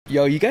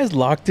Yo, you guys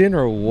locked in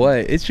or what?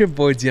 It's your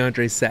boy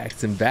DeAndre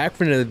Saxton back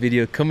for another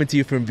video coming to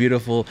you from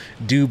beautiful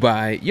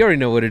Dubai. You already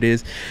know what it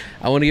is.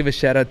 I want to give a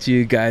shout out to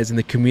you guys in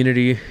the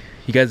community.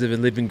 You guys have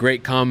been leaving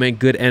great comment,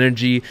 good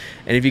energy.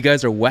 And if you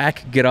guys are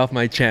whack, get off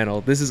my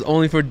channel. This is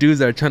only for dudes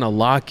that are trying to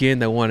lock in,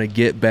 that want to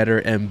get better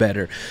and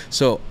better.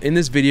 So in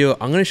this video,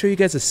 I'm going to show you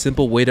guys a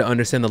simple way to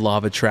understand the law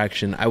of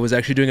attraction. I was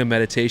actually doing a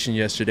meditation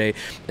yesterday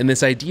and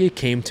this idea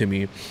came to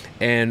me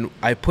and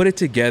I put it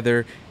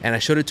together and I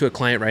showed it to a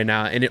client right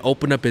now and it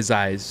opened up his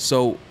eyes.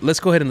 So let's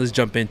go ahead and let's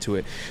jump into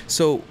it.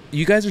 So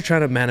you guys are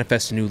trying to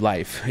manifest a new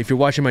life. If you're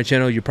watching my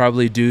channel, you're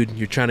probably a dude,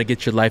 you're trying to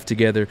get your life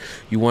together.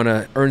 You want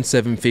to earn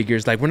 7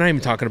 figures. Like, we're not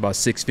even talking about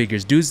 6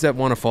 figures. Dudes that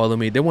want to follow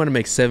me, they want to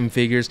make 7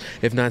 figures,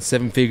 if not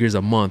 7 figures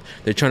a month.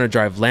 They're trying to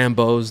drive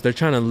Lambos. They're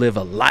trying to live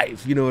a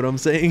life. You know what I'm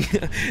saying?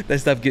 That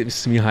stuff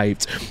gets me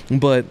hyped.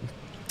 But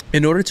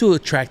in order to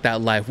attract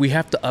that life, we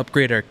have to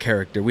upgrade our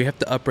character. We have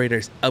to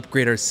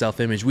upgrade our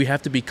self-image. We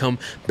have to become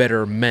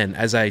better men,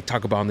 as I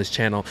talk about on this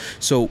channel.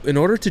 So in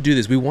order to do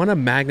this, we want to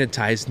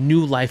magnetize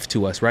new life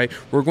to us, right?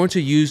 We're going to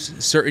use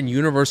certain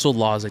universal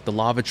laws like the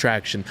law of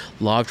attraction,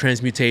 law of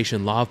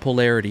transmutation, law of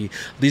polarity.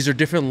 These are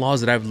different laws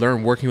that I've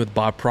learned working with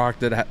Bob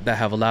Proctor that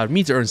have allowed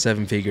me to earn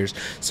 7 figures.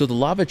 So the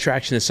law of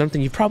attraction is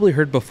something you've probably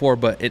heard before,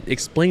 but it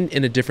explained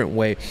in a different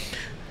way.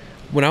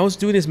 When I was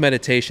doing this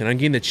meditation, I'm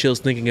getting the chills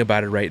thinking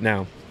about it right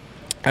now.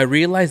 I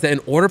realized that in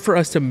order for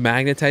us to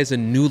magnetize a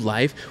new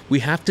life, we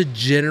have to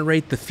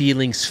generate the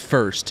feelings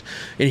first.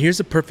 And here's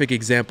a perfect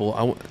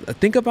example.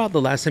 Think about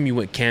the last time you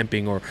went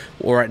camping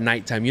or at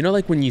nighttime. You know,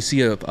 like when you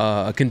see a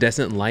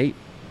incandescent light,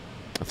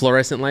 a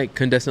fluorescent light,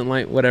 incandescent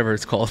light, whatever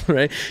it's called,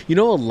 right? You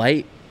know, a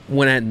light,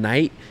 when at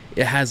night,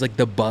 it has like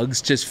the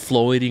bugs just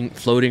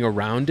floating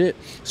around it.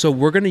 So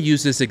we're going to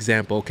use this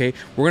example, okay?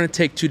 We're going to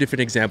take 2 different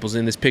examples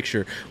in this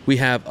picture. We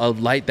have a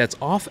light that's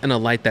off and a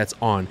light that's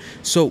on.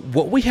 So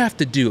what we have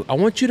to do, I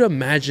want you to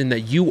imagine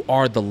that you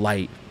are the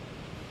light.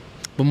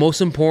 But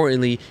most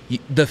importantly,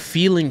 the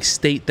feeling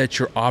state that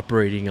you're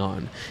operating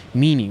on,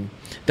 meaning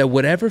that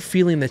whatever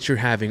feeling that you're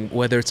having,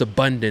 whether it's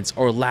abundance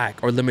or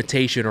lack or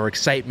limitation or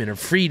excitement or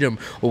freedom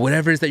or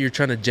whatever it is that you're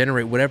trying to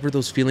generate, whatever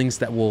those feelings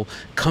that will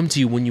come to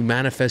you when you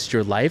manifest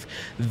your life,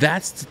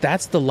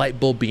 that's the light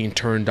bulb being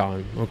turned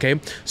on, okay?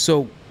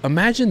 So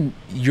imagine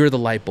you're the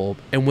light bulb,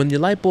 and when your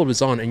light bulb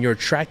is on and you're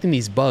attracting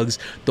these bugs,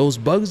 those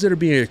bugs that are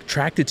being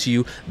attracted to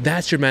you,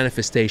 that's your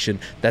manifestation.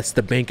 That's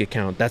the bank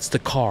account, that's the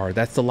car,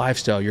 that's the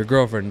lifestyle, your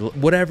girlfriend,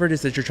 whatever it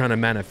is that you're trying to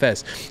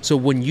manifest. So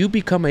when you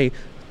become a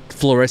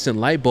fluorescent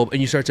light bulb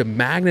and you start to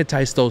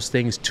magnetize those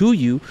things to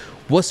you,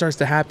 what starts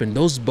to happen?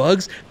 Those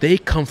bugs, they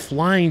come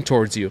flying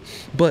towards you.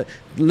 But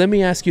let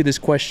me ask you this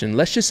question.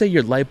 Let's just say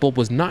your light bulb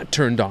was not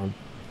turned on.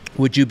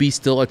 Would you be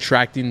still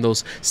attracting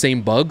those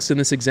same bugs in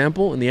this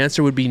example? And the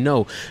answer would be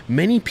no.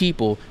 Many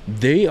people,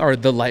 they are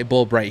the light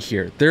bulb right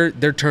here. They're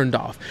turned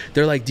off.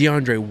 They're like,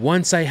 DeAndre,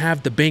 once I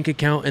have the bank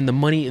account and the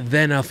money,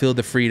 then I'll feel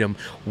the freedom.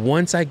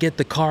 Once I get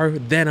the car,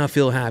 then I'll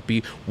feel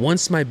happy.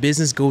 Once my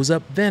business goes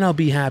up, then I'll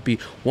be happy.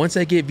 Once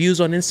I get views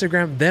on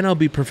Instagram, then I'll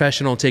be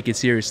professional and take it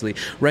seriously,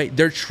 right?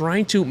 They're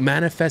trying to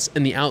manifest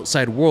in the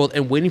outside world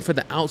and waiting for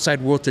the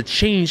outside world to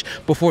change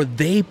before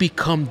they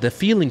become the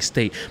feeling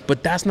state.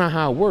 But that's not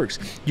how it works.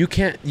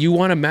 You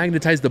want to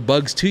magnetize the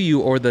bugs to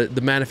you or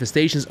the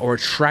manifestations or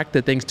attract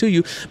the things to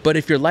you. But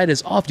if your light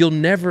is off, you'll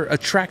never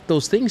attract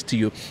those things to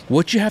you.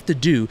 What you have to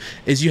do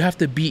is you have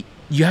to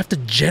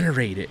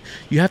generate it.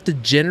 You have to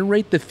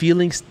generate the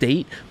feeling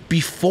state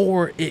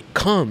before it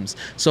comes.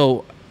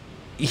 So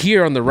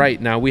here on the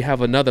right now, we have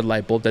another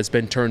light bulb that's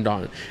been turned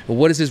on. And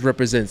what does this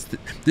represent?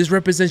 This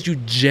represents you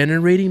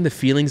generating the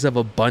feelings of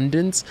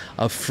abundance,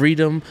 of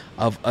freedom,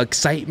 of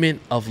excitement,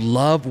 of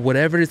love,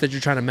 whatever it is that you're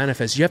trying to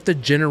manifest. You have to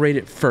generate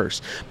it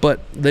first.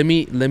 But let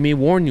me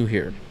warn you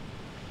here.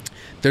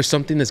 There's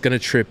something that's going to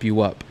trip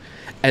you up.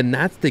 And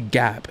that's the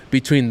gap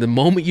between the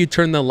moment you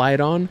turn the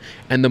light on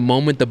and the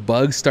moment the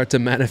bugs start to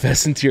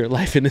manifest into your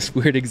life in this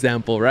weird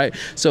example, right?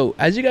 So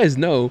as you guys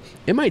know,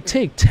 it might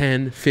take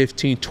 10,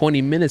 15,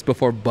 20 minutes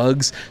before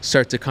bugs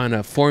start to kind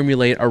of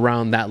formulate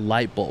around that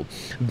light bulb.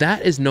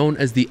 That is known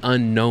as the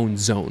unknown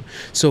zone.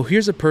 So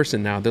here's a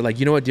person now. They're like,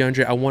 you know what,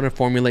 DeAndre, I want to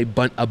formulate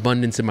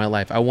abundance in my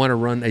life. I want to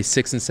run a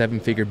 6 and 7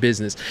 figure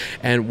business.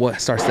 And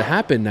what starts to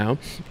happen now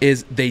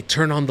is they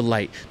turn on the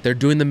light. They're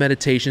doing the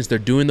meditations. They're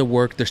doing the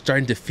work. They're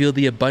starting to feel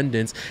the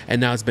abundance, and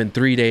now it's been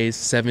 3 days,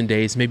 7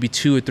 days, maybe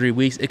 2 or 3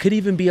 weeks. It could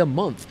even be a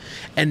month,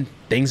 and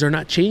things are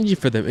not changing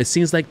for them. It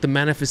seems like the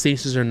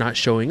manifestations are not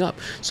showing up.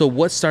 So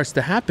what starts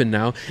to happen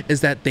now is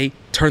that they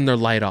turn their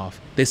light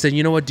off. They said,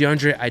 you know what,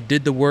 DeAndre, I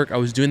did the work, I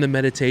was doing the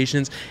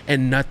meditations,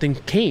 and nothing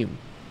came.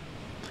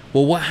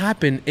 Well, what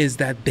happened is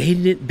that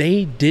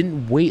they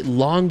didn't wait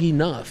long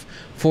enough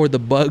for the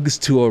bugs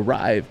to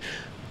arrive.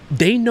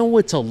 They know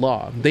it's a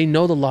law. They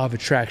know the law of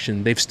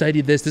attraction. They've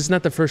studied this. This is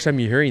not the first time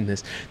you're hearing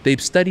this.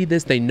 They've studied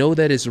this. They know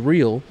that it's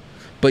real.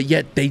 but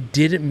yet they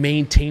didn't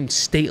maintain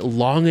state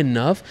long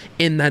enough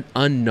in that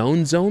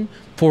unknown zone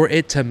for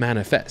it to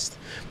manifest.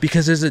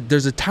 Because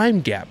there's a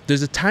time gap,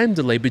 there's a time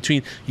delay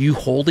between you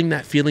holding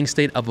that feeling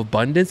state of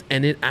abundance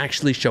and it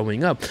actually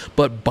showing up.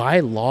 But by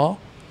law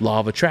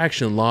of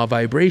attraction, law of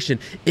vibration,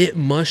 it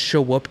must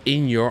show up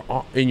in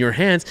your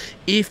hands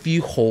if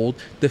you hold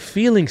the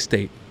feeling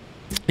state.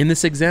 In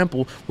this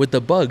example with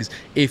the bugs,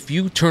 if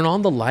you turn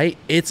on the light,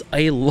 it's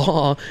a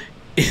law,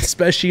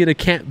 especially in a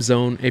camp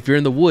zone. If you're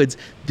in the woods,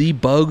 the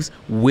bugs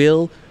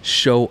will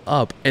show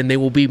up and they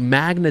will be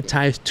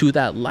magnetized to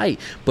that light,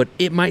 but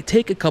it might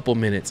take a couple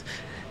minutes.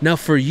 Now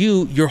for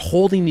you, you're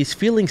holding these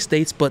feeling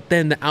states, but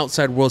then the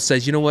outside world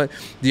says, you know what,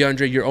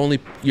 DeAndre,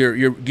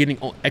 you're getting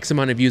X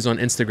amount of views on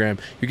Instagram,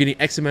 you're getting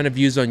X amount of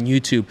views on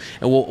YouTube.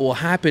 And what will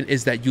happen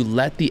is that you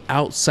let the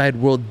outside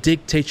world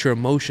dictate your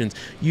emotions.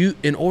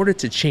 In order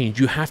to change,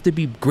 you have to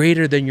be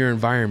greater than your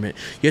environment.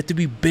 You have to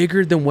be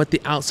bigger than what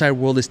the outside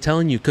world is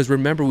telling you. Because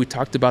remember, we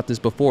talked about this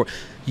before.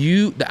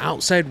 The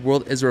outside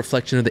world is a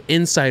reflection of the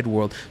inside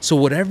world. So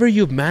whatever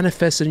you've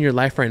manifested in your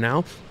life right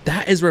now,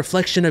 that is a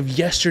reflection of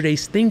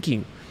yesterday's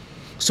thinking.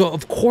 So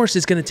of course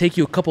it's going to take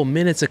you a couple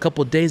minutes, a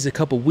couple days, a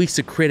couple weeks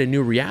to create a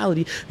new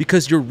reality,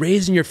 because you're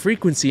raising your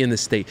frequency in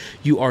this state.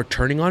 You are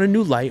turning on a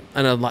new light,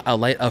 and a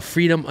light of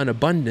freedom and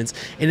abundance.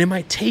 And it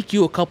might take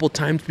you a couple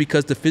times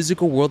because the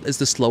physical world is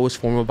the slowest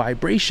form of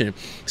vibration.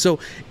 So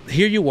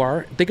here you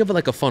are, think of it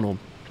like a funnel.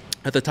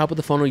 At the top of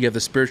the funnel, you have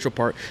the spiritual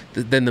part.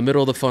 Then the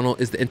middle of the funnel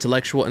is the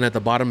intellectual, and at the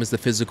bottom is the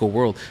physical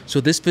world. So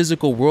this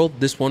physical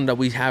world, this one that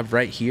we have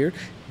right here,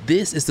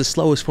 this is the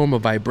slowest form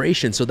of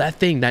vibration. So that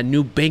thing, that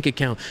new bank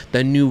account,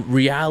 that new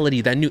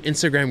reality, that new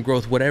Instagram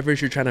growth, whatever it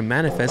is you're trying to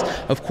manifest,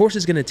 of course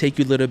it's going to take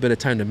you a little bit of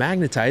time to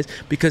magnetize,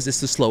 because it's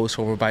the slowest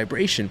form of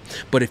vibration.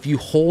 But if you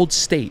hold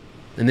state,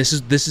 and this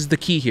is the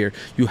key here,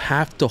 you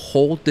have to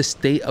hold the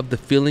state of the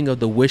feeling of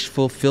the wish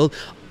fulfilled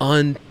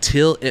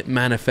until it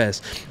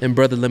manifests. And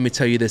brother, let me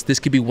tell you this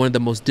could be one of the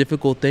most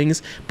difficult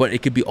things, but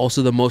it could be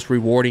also the most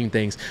rewarding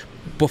things.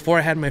 Before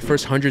I had my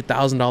first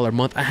 $100,000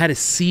 month, I had a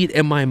seed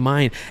in my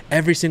mind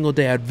every single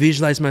day. I'd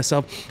visualize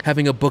myself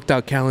having a booked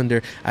out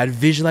calendar. I'd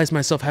visualize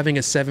myself having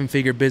a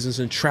 7-figure business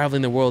and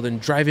traveling the world and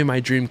driving my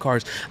dream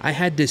cars. I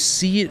had to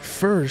see it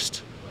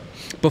first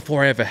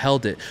before I ever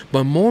held it.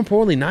 But more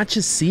importantly, not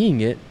just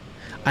seeing it,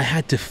 I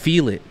had to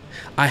feel it.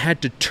 I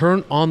had to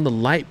turn on the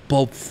light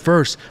bulb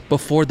first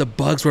before the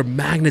bugs were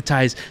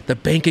magnetized, the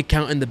bank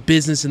account and the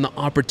business and the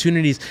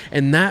opportunities.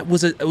 And that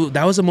was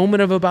a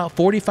moment of about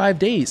 45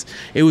 days.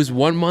 It was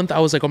 1 month. I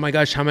was like, oh my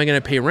gosh, how am I going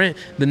to pay rent?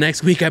 The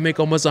next week I make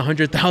almost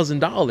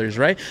 $100,000,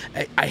 right?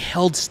 I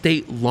held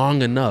state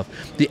long enough.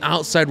 The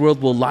outside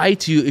world will lie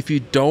to you if you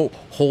don't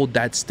hold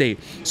that state.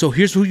 So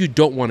here's who you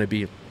don't want to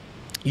be.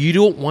 You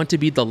don't want to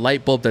be the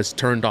light bulb that's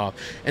turned off.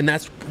 And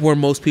that's where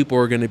most people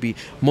are going to be.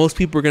 Most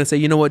people are going to say,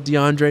 you know what,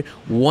 DeAndre,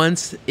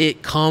 once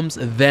it comes,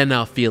 then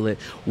I'll feel it.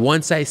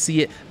 Once I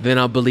see it, then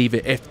I'll believe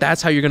it. If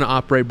that's how you're going to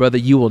operate, brother,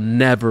 you will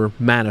never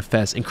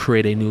manifest and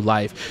create a new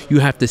life. You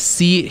have to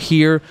see it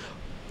here,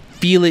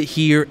 feel it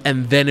here,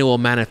 and then it will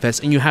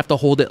manifest. And you have to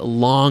hold it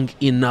long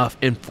enough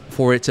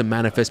for it to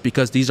manifest,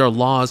 because these are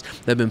laws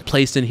that have been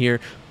placed in here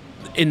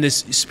in this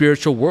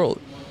spiritual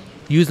world.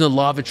 Using the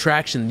law of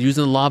attraction,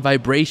 using the law of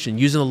vibration,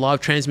 using the law of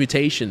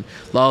transmutation.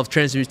 Law of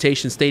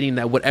transmutation stating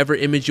that whatever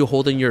image you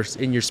hold in your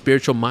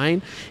spiritual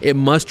mind, it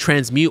must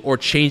transmute or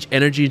change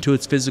energy into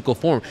its physical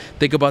form.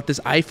 Think about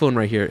this iPhone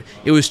right here.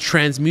 It was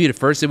transmuted.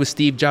 First, it was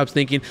Steve Jobs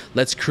thinking,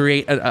 let's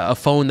create a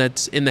phone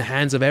that's in the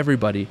hands of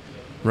everybody.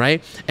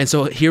 Right? And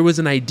so here was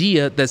an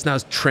idea that's now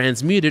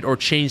transmuted or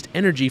changed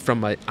energy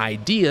from an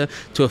idea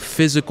to a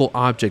physical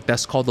object.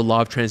 That's called the law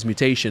of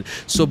transmutation.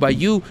 So by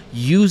you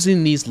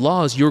using these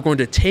laws, you're going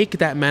to take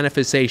that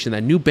manifestation,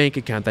 that new bank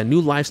account, that new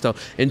lifestyle,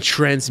 and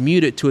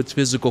transmute it to its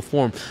physical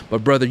form.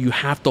 But brother, you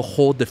have to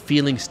hold the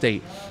feeling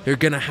state. You're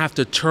going to have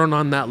to turn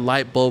on that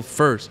light bulb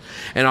first.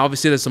 And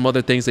obviously there's some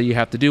other things that you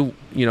have to do.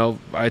 You know,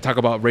 I talk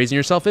about raising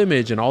your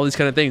self-image and all these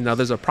kind of things. Now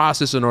there's a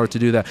process in order to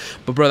do that.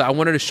 But brother, I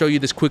wanted to show you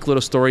this quick little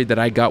story that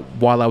I got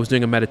while I was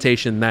doing a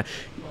meditation, that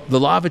the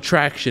law of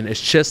attraction is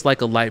just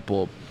like a light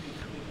bulb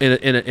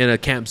in a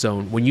camp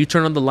zone. When you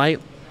turn on the light,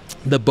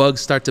 the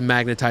bugs start to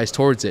magnetize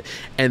towards it,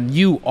 and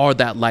you are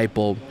that light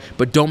bulb.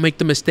 But don't make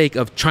the mistake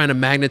of trying to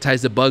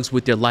magnetize the bugs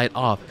with your light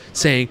off,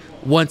 saying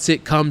once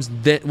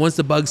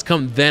the bugs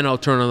come, then I'll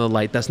turn on the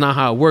light. That's not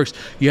how it works.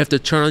 You have to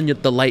turn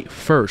on the light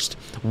first.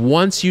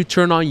 Once you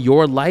turn on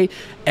your light,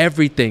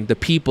 everything, the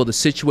people, the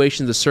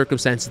situations, the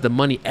circumstances, the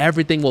money,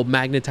 everything will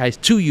magnetize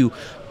to you.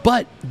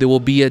 But there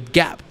will be a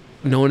gap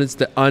known as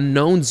the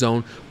unknown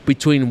zone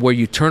between where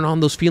you turn on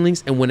those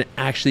feelings and when it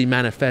actually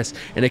manifests.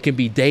 And it can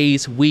be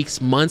days,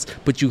 weeks, months,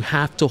 but you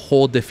have to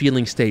hold the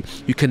feeling state.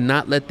 You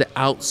cannot let the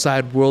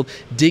outside world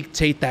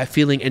dictate that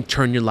feeling and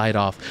turn your light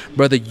off.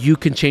 Brother, you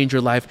can change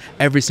your life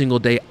every single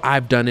day.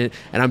 I've done it,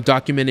 and I'm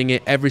documenting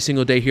it every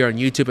single day here on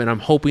YouTube, and I'm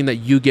hoping that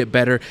you get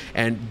better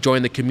and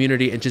join the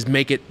community and just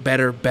make it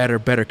better, better,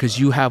 better, because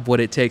you have what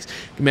it takes.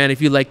 Man,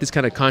 if you like this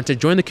kind of content,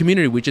 join the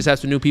community. We just have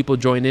some new people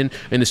join in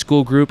the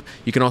school group.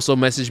 You can also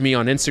message me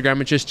on Instagram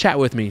and just chat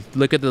with me.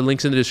 Look at the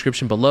links in the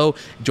description below.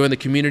 Join the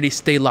community.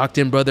 Stay locked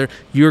in, brother.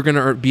 You're going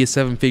to be a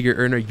 7-figure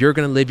earner. You're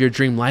going to live your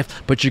dream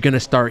life, but you're going to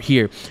start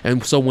here.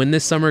 And so when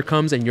this summer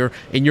comes and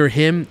you're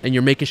him and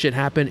you're making shit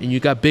happen and you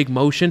got big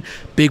motion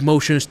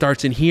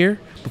starts in here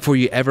before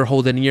you ever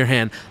hold it in your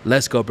hand.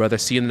 Let's go, brother.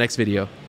 See you in the next video.